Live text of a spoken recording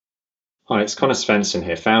Hi, it's Connor Svensson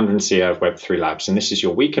here, founder and CEO of Web3 Labs, and this is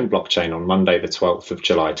your Week in Blockchain on Monday, the 12th of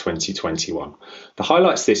July, 2021. The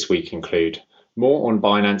highlights this week include more on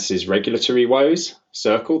Binance's regulatory woes.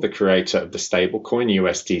 Circle, the creator of the stablecoin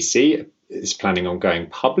USDC, is planning on going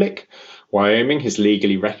public. Wyoming has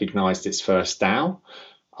legally recognized its first DAO.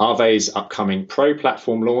 Aave's upcoming Pro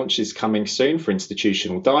platform launch is coming soon for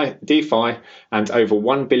institutional DeFi, and over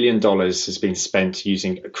 $1 billion has been spent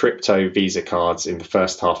using crypto Visa cards in the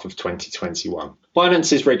first half of 2021.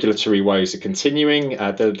 Binance's regulatory woes are continuing.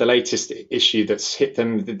 The latest issue that's hit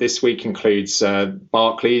them this week includes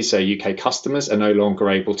Barclays, UK customers are no longer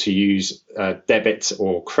able to use debit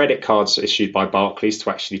or credit cards issued by Barclays to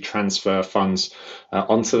actually transfer funds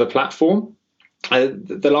onto the platform.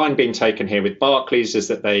 The line being taken here with Barclays is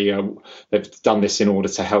that they've done this in order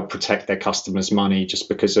to help protect their customers' money, just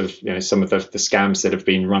because of some of the scams that have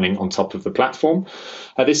been running on top of the platform.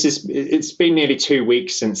 It's been nearly 2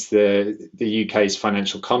 weeks since the UK's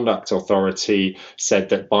Financial Conduct Authority said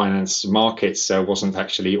that Binance Markets wasn't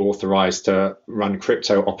actually authorised to run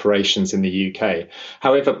crypto operations in the UK.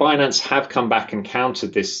 However, Binance have come back and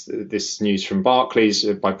countered this news from Barclays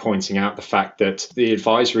by pointing out the fact that the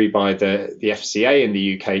advisory by the FCA in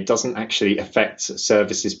the UK doesn't actually affect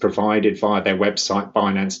services provided via their website,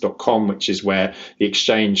 Binance.com, which is where the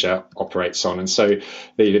exchange operates on. And so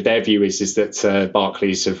their view is that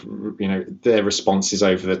Barclays have, their response is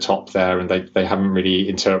over the top there, and they haven't really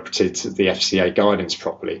interpreted the FCA guidance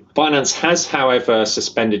properly. Binance has, however,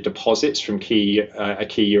 suspended deposits from a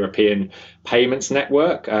key European payments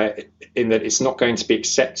network, in that it's not going to be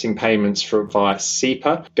accepting payments via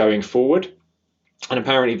SEPA going forward. And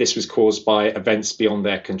apparently this was caused by events beyond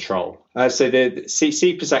their control. So the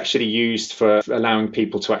SEPA is actually used for allowing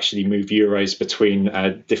people to actually move euros between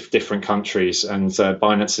different countries. And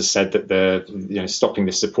Binance has said that stopping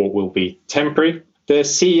this support will be temporary. The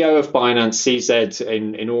CEO of Binance, CZ,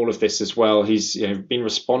 in all of this as well, he's been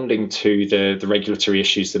responding to the regulatory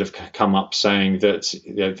issues that have come up, saying that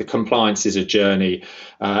the compliance is a journey,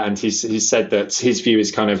 and he's said that his view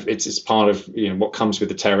is it's part of what comes with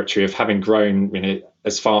the territory of having grown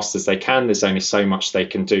as fast as they can. There's only so much they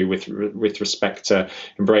can do with respect to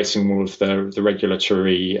embracing all of the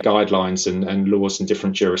regulatory guidelines and laws in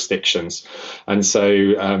different jurisdictions. And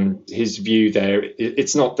so his view there,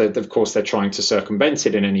 it's not that, of course, they're trying to circumvent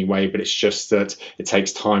it in any way, but it's just that it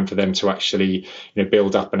takes time for them to actually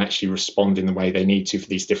build up and actually respond in the way they need to for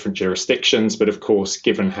these different jurisdictions. But of course,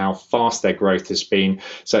 given how fast their growth has been,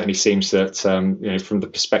 certainly seems that from the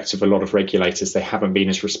perspective of a lot of regulators, they haven't been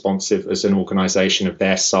as responsive as an organization of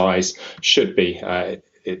their size should be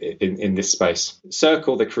in this space.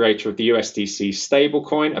 Circle, the creator of the USDC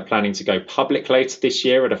stablecoin, are planning to go public later this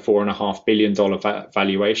year at a $4.5 billion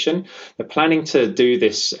valuation. They're planning to do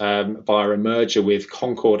this via a merger with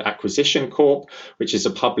Concord Acquisition Corp, which is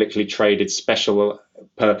a publicly traded special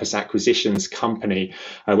purpose acquisitions company,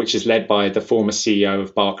 which is led by the former CEO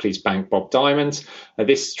of Barclays Bank, Bob Diamond.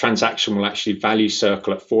 This transaction will actually value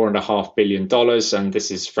Circle at $4.5 billion, and this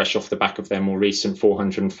is fresh off the back of their more recent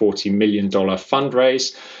 $440 million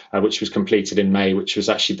fundraise, which was completed in May, which was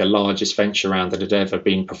actually the largest venture round that had ever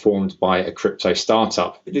been performed by a crypto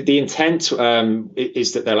startup. The intent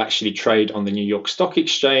is that they'll actually trade on the New York Stock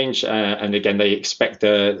Exchange, and again, they expect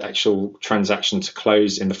the actual transaction to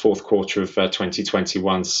close in the fourth quarter of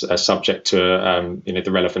 2021, subject to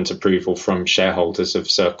the relevant approval from shareholders of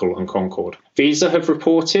Circle and Concord. Visa have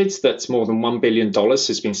reported that more than $1 billion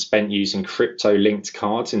has been spent using crypto-linked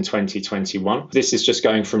cards in 2021. This is just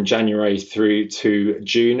going from January through to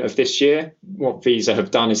June of this year. What Visa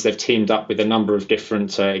have done is they've teamed up with a number of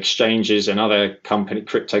different exchanges and other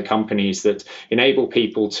crypto companies that enable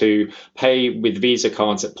people to pay with Visa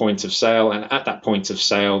cards at point of sale, and at that point of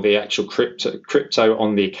sale, the actual crypto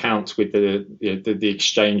on the account with the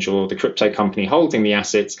exchange or the crypto company holding the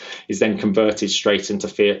assets is then converted straight into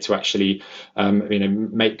fiat to actually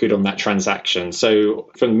make good on that transaction. So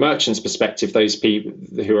from the merchant's perspective, those people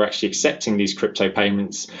who are actually accepting these crypto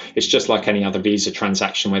payments, it's just like any other Visa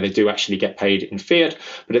transaction where they do actually get paid in fiat,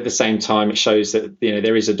 but at the same time it shows that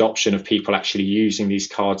there is adoption of people actually using these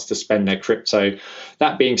cards to spend their crypto.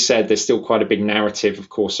 That being said, there's still quite a big narrative, of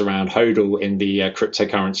course, around HODL in the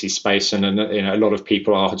cryptocurrency space, and a lot of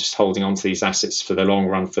people are just holding on to these assets for the long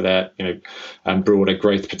run for their broader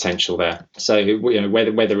growth potential there. So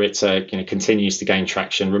whether it continues to gain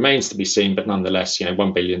traction remains to be seen, but nonetheless,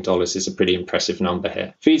 $1 billion is a pretty impressive number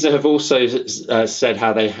here. Visa have also said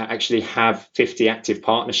how they actually have 50 active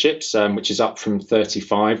partnerships, which is up from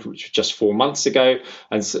 35, which was just 4 months ago.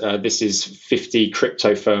 And this is 50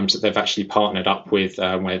 crypto firms that they've actually partnered up with,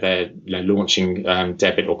 where they're launching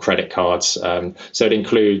debit or credit cards. So it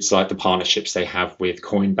includes like the partnerships they have with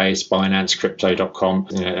Coinbase, Binance, Crypto.com.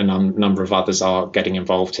 A number of others are getting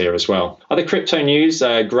involved here as well. Other crypto news,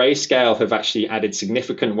 Grayscale have actually added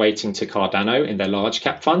significant weighting to Cardano in their large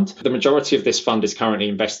cap fund. The majority of this fund is currently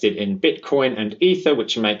invested in Bitcoin and Ether,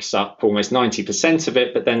 which makes up almost 90% of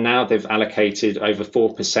it. But then now they've allocated over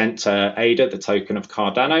 4% to ADA, the token of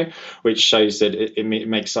Cardano, which shows that it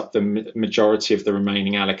makes up the majority of the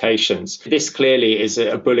remaining allocations. This clearly is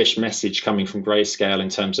a bullish message coming from Grayscale in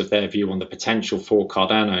terms of their view on the potential for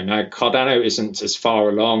Cardano. Now, Cardano isn't as far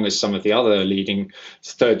along as some of the other leading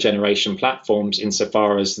third generation platforms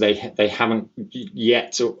insofar as they haven't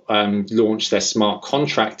yet launched their smart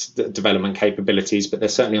contract development capabilities, but they're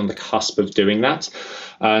certainly on the cusp of doing that.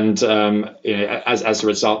 And as a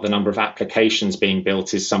result, the number of applications being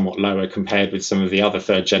built is somewhat lower compared with some of the other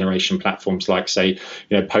third generation platforms like, say,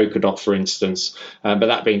 Polkadot, for instance. But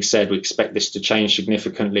that being said, we expect this to change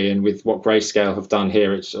significantly. And with what Grayscale have done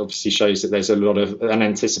here, it obviously shows that there's an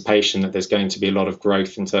anticipation that there's going to be a lot of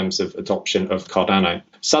growth in terms of adoption of Cardano.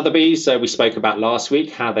 Sotheby's, we spoke about last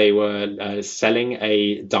week, how they were selling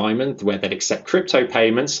a diamond where they'd accept crypto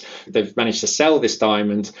payments. They've managed to sell this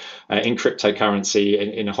diamond in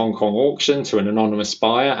cryptocurrency in a Hong Kong auction to an anonymous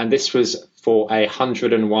buyer. And this was for a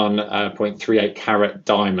 101.38 carat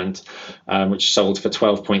diamond, which sold for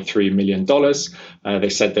 $12.3 million. They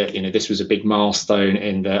said that this was a big milestone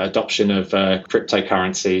in the adoption of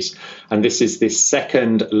cryptocurrencies. And this is the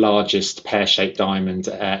second largest pear-shaped diamond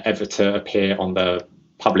ever to appear on the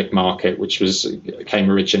public market, which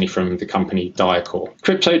came originally from the company Diacore.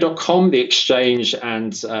 Crypto.com, the exchange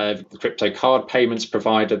and the crypto card payments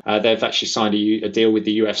provider, they've actually signed a deal with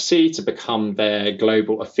the UFC to become their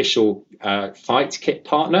global official fight kit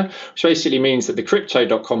partner, which basically means that the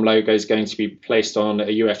Crypto.com logo is going to be placed on a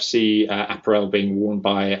UFC apparel being worn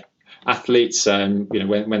by athletes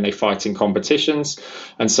when they fight in competitions.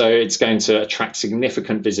 And so it's going to attract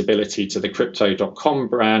significant visibility to the Crypto.com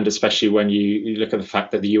brand, especially when you look at the fact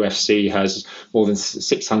that the UFC has more than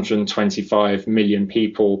 625 million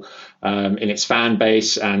people in its fan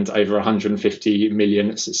base and over 150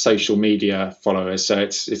 million social media followers. So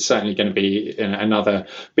it's certainly going to be another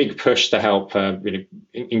big push to help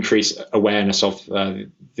increase awareness of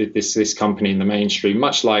this company in the mainstream,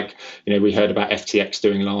 much like we heard about FTX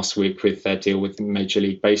doing last week with their deal with Major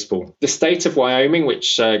League Baseball. The state of Wyoming,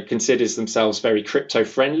 which considers themselves very crypto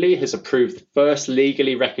friendly, has approved the first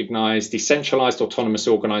legally recognized decentralized autonomous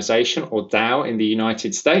organization, or DAO, in the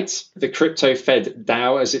United States. The Crypto Fed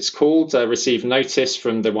DAO, as it's called, received notice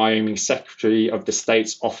from the Wyoming Secretary of the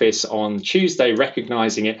State's office on Tuesday,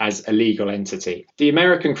 recognizing it as a legal entity. The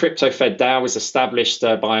American Crypto Fed DAO was established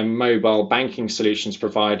by a mobile banking solutions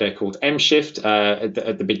provider called mShift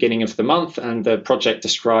at the beginning of the month, and the project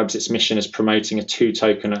describes its mission as promoting a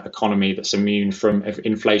two-token economy that's immune from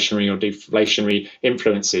inflationary or deflationary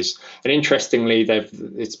influences. And interestingly,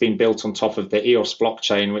 it's been built on top of the EOS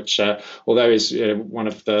blockchain, which, although is one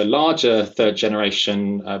of the larger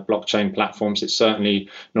third-generation blockchain platforms, it's certainly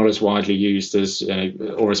not as widely used as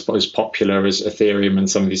or as popular as Ethereum and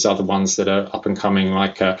some of these other ones that are up and coming,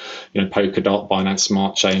 like Polkadot, Binance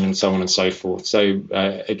Smart Chain, and so on and so forth. So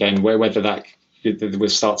again, whether that we'll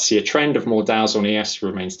start to see a trend of more DAOs on ES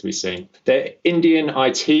remains to be seen. The Indian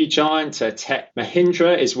IT giant Tech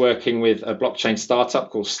Mahindra is working with a blockchain startup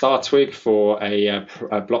called StarTwig for a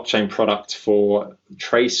blockchain product for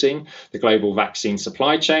tracing the global vaccine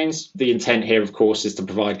supply chains. The intent here, of course, is to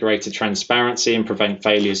provide greater transparency and prevent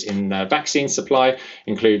failures in vaccine supply,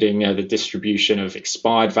 including the distribution of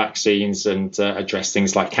expired vaccines and address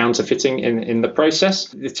things like counterfeiting in the process.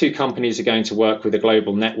 The two companies are going to work with a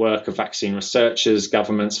global network of vaccine researchers,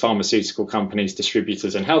 governments, pharmaceutical companies,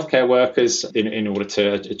 distributors, and healthcare workers in order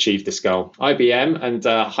to achieve this goal. IBM and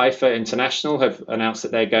Haifa International have announced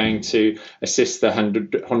that they're going to assist the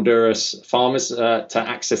Honduras farmers to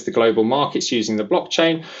access the global markets using the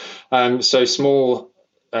blockchain. So small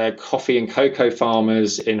coffee and cocoa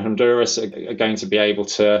farmers in Honduras are going to be able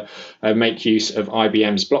to make use of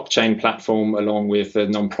IBM's blockchain platform along with the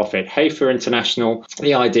nonprofit Hafer International.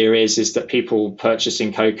 The idea is that people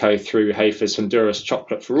purchasing cocoa through Hafer's Honduras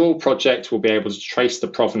Chocolate for All project will be able to trace the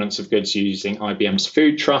provenance of goods using IBM's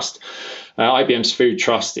Food Trust. IBM's Food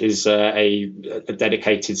Trust is a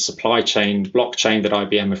dedicated supply chain blockchain that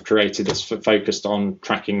IBM have created that's focused on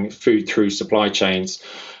tracking food through supply chains.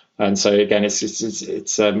 And so again,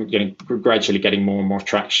 it's gradually getting more and more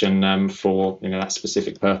traction for that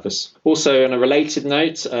specific purpose. Also, on a related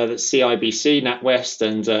note, that CIBC, NatWest,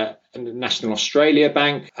 and National Australia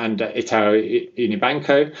Bank and Itaú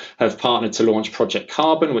Unibanco have partnered to launch Project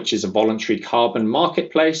Carbon, which is a voluntary carbon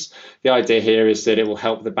marketplace. The idea here is that it will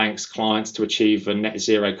help the bank's clients to achieve a net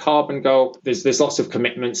zero carbon goal. There's lots of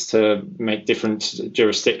commitments to make different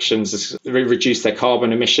jurisdictions reduce their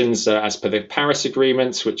carbon emissions as per the Paris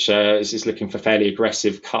Agreement, which is looking for fairly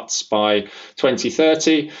aggressive cuts by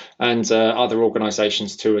 2030. And other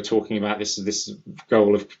organisations too are talking about this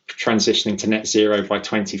goal of transitioning to net zero by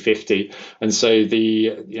 2050. And so the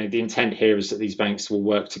intent here is that these banks will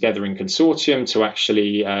work together in consortium to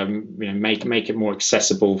actually make it more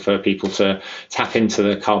accessible for people to tap into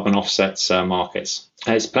the carbon offsets markets.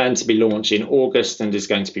 It's planned to be launched in August and is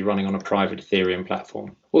going to be running on a private Ethereum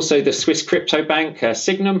platform. Also, the Swiss crypto bank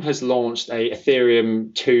Sygnum has launched a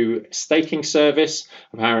Ethereum 2 staking service.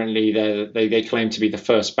 Apparently, they claim to be the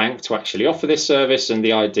first bank to actually offer this service, and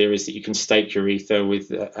the idea is that you can stake your Ether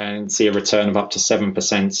and see a return of up to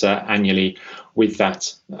 7% annually with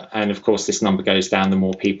that. And of course, this number goes down the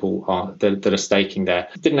more people that are staking there.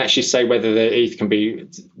 It didn't actually say whether the ETH can be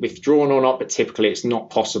withdrawn or not, but typically it's not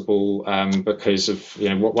possible because of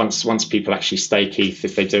once people actually stake ETH,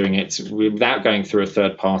 if they're doing it without going through a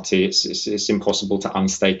third party, it's impossible to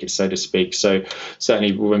unstake it, so to speak. So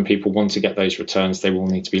certainly when people want to get those returns, they will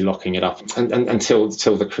need to be locking it up and until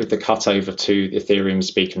the cut over to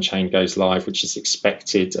Ethereum's Beacon chain goes live, which is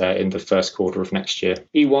expected in the first quarter of next year.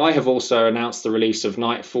 EY have also announced the release of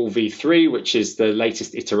Nightfall v3, which is the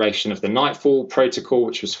latest iteration of the Nightfall protocol,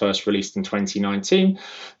 which was first released in 2019.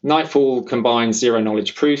 Nightfall combines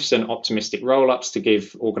zero-knowledge proofs and optimistic rollups to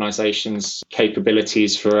give organizations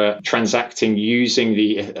capabilities for transacting using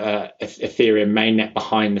the Ethereum mainnet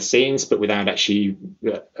behind the scenes, but without actually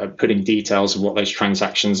putting details of what those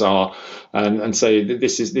transactions are. And so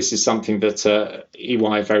this is something that EY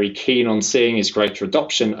are very keen on seeing, is greater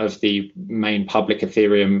adoption of the main public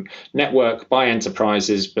Ethereum network by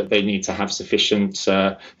enterprises, but they need to have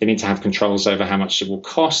they need to have controls over how much it will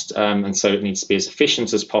cost, and so it needs to be as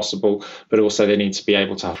efficient as possible, but also they need to be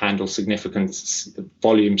able to handle significant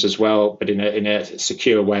volumes as well, but in a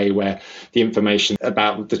secure way where the information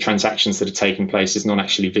about the transactions that are taking place is not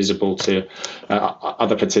actually visible to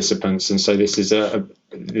other participants. And so this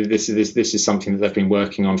is something that they've been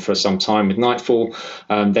working on for some time with Nightfall.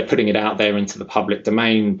 They're putting it out there into the public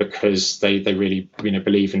domain because they really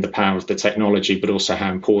believe in the power of the technology, but also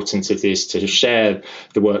how important it is to share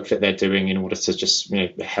the work that they're doing in order to just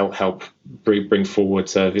help bring forward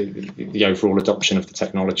the overall adoption of the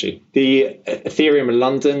technology. The Ethereum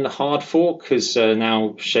London hard fork is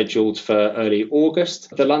now scheduled for early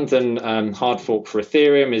August. The London hard fork for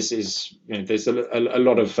Ethereum is there's a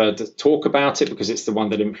lot of talk about it because it's the one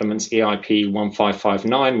that implements EIP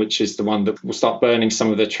 1559, which is the one that will start burning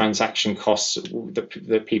some of the transaction costs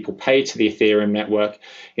that people pay to the Ethereum network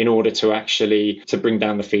in order to actually bring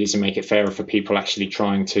down the fees and make it fairer for people actually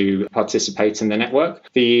trying to participate in the network.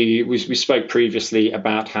 We spoke previously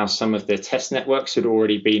about how some of the test networks had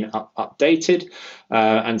already been updated.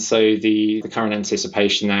 And so the current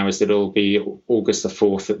anticipation now is that it'll be August the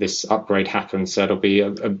 4th that this upgrade happens. So it'll be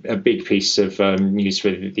a big piece of news for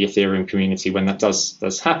the Ethereum community when that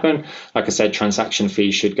does happen. Like I said, transaction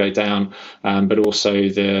fees should go down, but also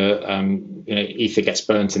the Ether gets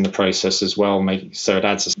burnt in the process as well. So it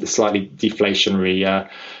adds a slightly deflationary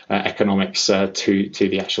economics to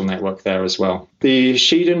the actual network there as well. The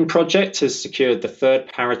Shiden project has secured the third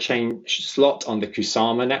parachain slot on the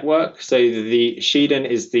Kusama network. So the Shiden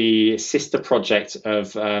is the sister project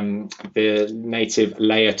of the native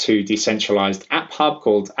layer 2 decentralized app hub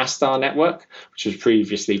called Astar Network, which was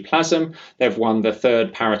previously Plasm. They've won the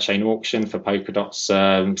third parachain auction for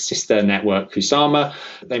Polkadot's sister network Kusama.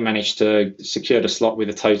 They managed to secure a slot with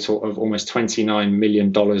a total of almost $29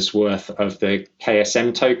 million worth of the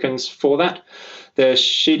KSM tokens for that. The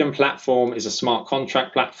Shiden platform is a smart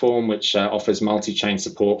contract platform which offers multi-chain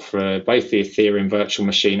support for both the Ethereum virtual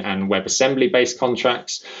machine and WebAssembly-based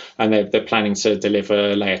contracts, and they're planning to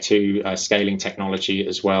deliver layer 2 scaling technology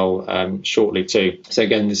as well shortly too. So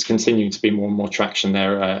again, there's continuing to be more and more traction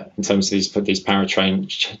there in terms of these parachain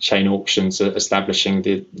chain auctions establishing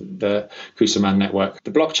the Kusaman network.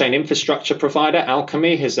 The blockchain infrastructure provider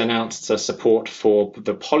Alchemy has announced support for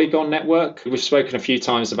the Polygon network. We've spoken a few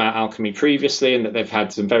times about Alchemy previously, and that they've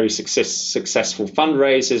had some very successful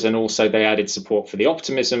fundraisers, and also they added support for the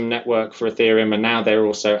Optimism network for Ethereum, and now they're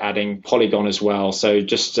also adding Polygon as well. So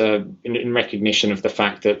just in recognition of the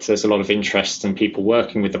fact that there's a lot of interest in people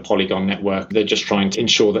working with the Polygon network, they're just trying to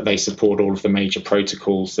ensure that they support all of the major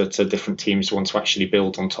protocols that different teams want to actually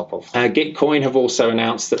build on top of. Gitcoin have also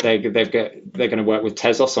announced that they're going to work with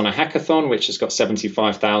Tezos on a hackathon, which has got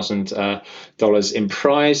 $75,000 in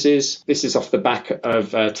prizes. This is off the back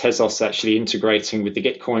of Tezos actually integrating with the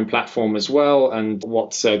Gitcoin platform as well. And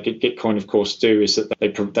what Gitcoin, of course, do is that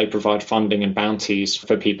they provide funding and bounties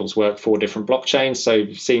for people's work for different blockchains.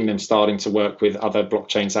 So seeing them starting to work with other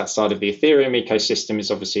blockchains outside of the Ethereum ecosystem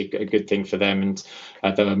is obviously a good thing for them and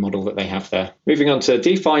the model that they have there. Moving on to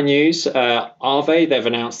DeFi news, Aave, they've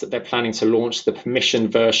announced that they're planning to launch the permission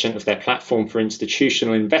version of their platform for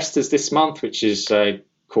institutional investors this month, which is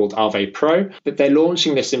called Aave Pro. But they're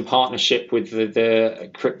launching this in partnership with the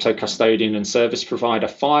crypto custodian and service provider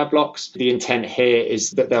Fireblocks. The intent here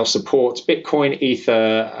is that they'll support Bitcoin, Ether,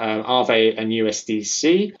 Aave and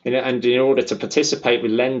USDC. And in order to participate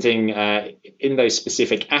with lending in those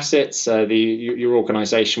specific assets, your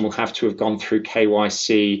organization will have to have gone through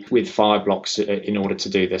KYC with Fireblocks in order to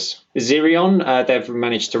do this. Xerion, they've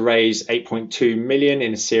managed to raise 8.2 million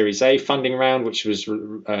in a Series A funding round, which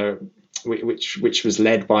was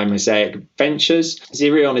led by Mosaic Ventures.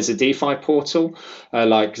 Xerion is a DeFi portal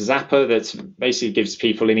like Zapper that basically gives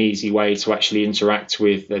people an easy way to actually interact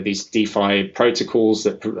with these DeFi protocols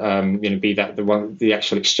that be that the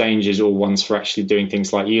actual exchanges or ones for actually doing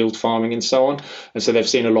things like yield farming and so on. And so they've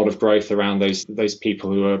seen a lot of growth around those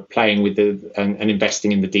people who are playing with and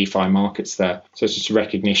investing in the DeFi markets there. So it's just a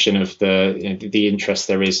recognition of the interest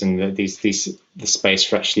there is in the space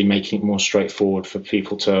for actually making it more straightforward for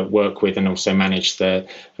people to work with and also manage the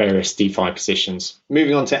various DeFi positions.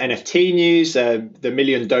 Moving on to NFT news, the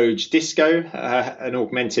Million Doge Disco, an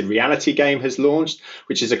augmented reality game, has launched,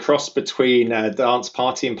 which is a cross between Dance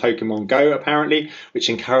Party and Pokemon Go, apparently, which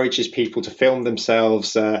encourages people to film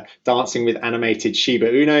themselves dancing with animated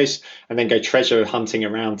Shiba Unos and then go treasure hunting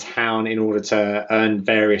around town in order to earn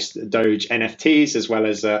various Doge NFTs, as well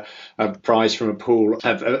as a prize from a pool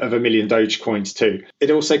of 1 million Doge coins too.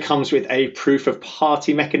 It also comes with a proof of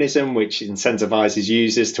party mechanism, which incentivizes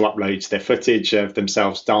users to upload their footage of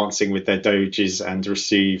themselves dancing with their Doges and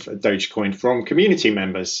receive Dogecoin from community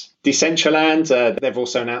members. Decentraland, they've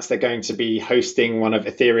also announced they're going to be hosting one of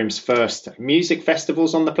Ethereum's first music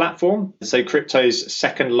festivals on the platform. So Crypto's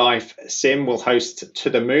Second Life Sim will host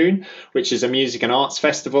To the Moon, which is a music and arts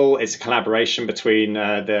festival. It's a collaboration between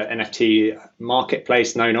the NFT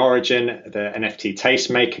marketplace Known Origin, the NFT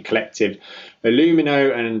Tastemaker Collective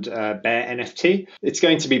Illumino and Bear NFT. It's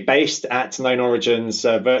going to be based at Known Origin's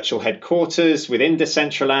virtual headquarters within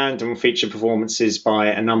Decentraland and will feature performances by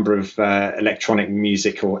a number of electronic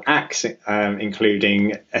musical acts,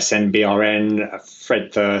 including SNBRN,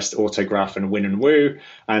 Fred Thirst, Autograph and Win and Woo.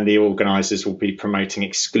 And the organisers will be promoting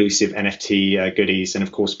exclusive NFT goodies. And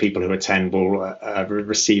of course, people who attend will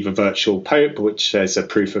receive a virtual Pope, which is a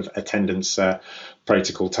proof of attendance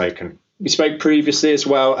protocol token. We spoke previously as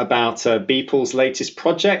well about Beeple's latest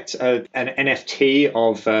project, an NFT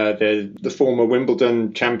of the former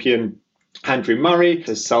Wimbledon champion Andrew Murray,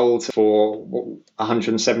 has sold for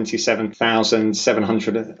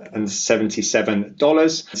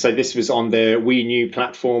 $177,777. So this was on the We Knew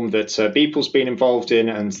platform that Beeple's been involved in,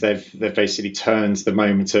 and they've basically turned the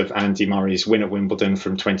moment of Andy Murray's win at Wimbledon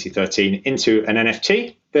from 2013 into an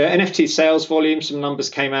NFT. The NFT sales volume, some numbers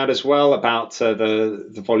came out as well about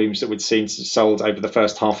the volumes that we'd seen sold over the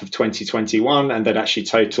first half of 2021, and that actually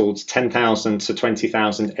totaled 10,000 to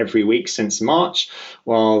 20,000 every week since March,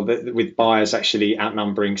 while with buyers actually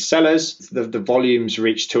outnumbering sellers. The volumes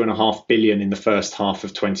reached 2.5 billion in the first half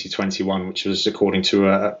of 2021, which was according to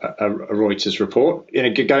a Reuters report.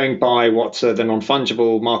 Going by what the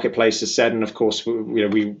non-fungible marketplace has said, and of course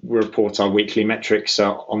we report our weekly metrics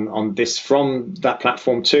on this from that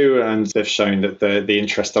platform performed too, and they've shown that the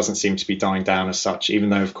interest doesn't seem to be dying down as such, even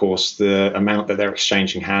though, of course, the amount that they're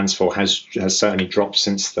exchanging hands for has certainly dropped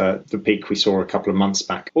since the peak we saw a couple of months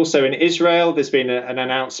back. Also in Israel, there's been an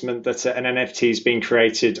announcement that an NFT is being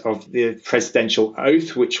created of the presidential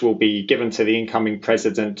oath, which will be given to the incoming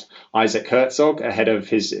president, Isaac Herzog, ahead of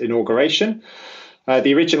his inauguration.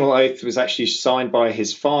 The original oath was actually signed by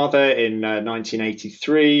his father in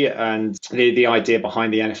 1983, and the idea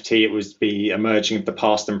behind the NFT, it was the merging of the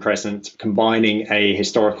past and present, combining a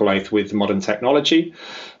historical oath with modern technology.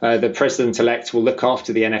 The president-elect will look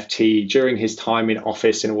after the NFT during his time in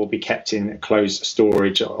office, and it will be kept in closed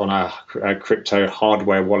storage on a crypto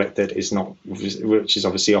hardware wallet which is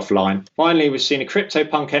obviously offline. Finally, we've seen a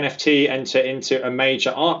CryptoPunk NFT enter into a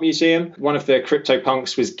major art museum. One of the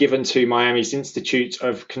CryptoPunks was given to Miami's Institute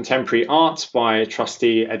of Contemporary Art by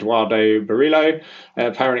trustee Eduardo Barillo.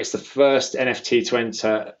 Apparently, it's the first NFT to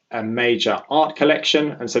enter a major art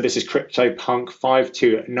collection. And so this is CryptoPunk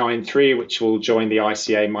 5293, which will join the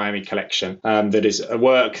ICA Miami collection. That is a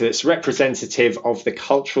work that's representative of the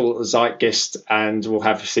cultural zeitgeist and will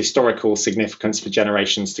have historical significance for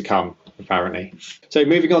generations to come, apparently. So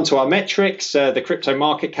moving on to our metrics, the crypto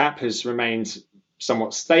market cap has remained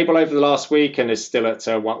somewhat stable over the last week and is still at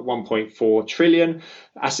 1.4 trillion.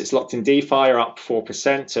 Assets locked in DeFi are up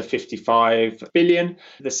 4% to 55 billion.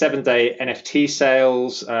 The 7-day NFT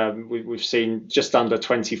sales, we've seen just under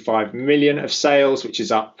 25 million of sales, which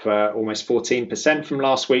is up almost 14% from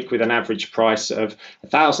last week, with an average price of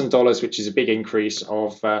 $1,000, which is a big increase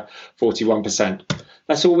of 41%.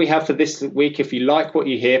 That's all we have for this week. If you like what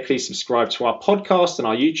you hear, please subscribe to our podcast and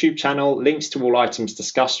our YouTube channel. Links to all items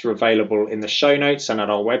discussed are available in the show notes and at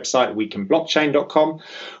our website, weekinblockchain.com.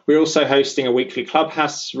 We're also hosting a weekly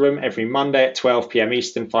Clubhouse room every Monday at 12 p.m.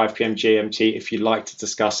 Eastern, 5 p.m. GMT if you'd like to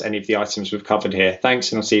discuss any of the items we've covered here.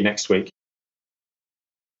 Thanks, and I'll see you next week.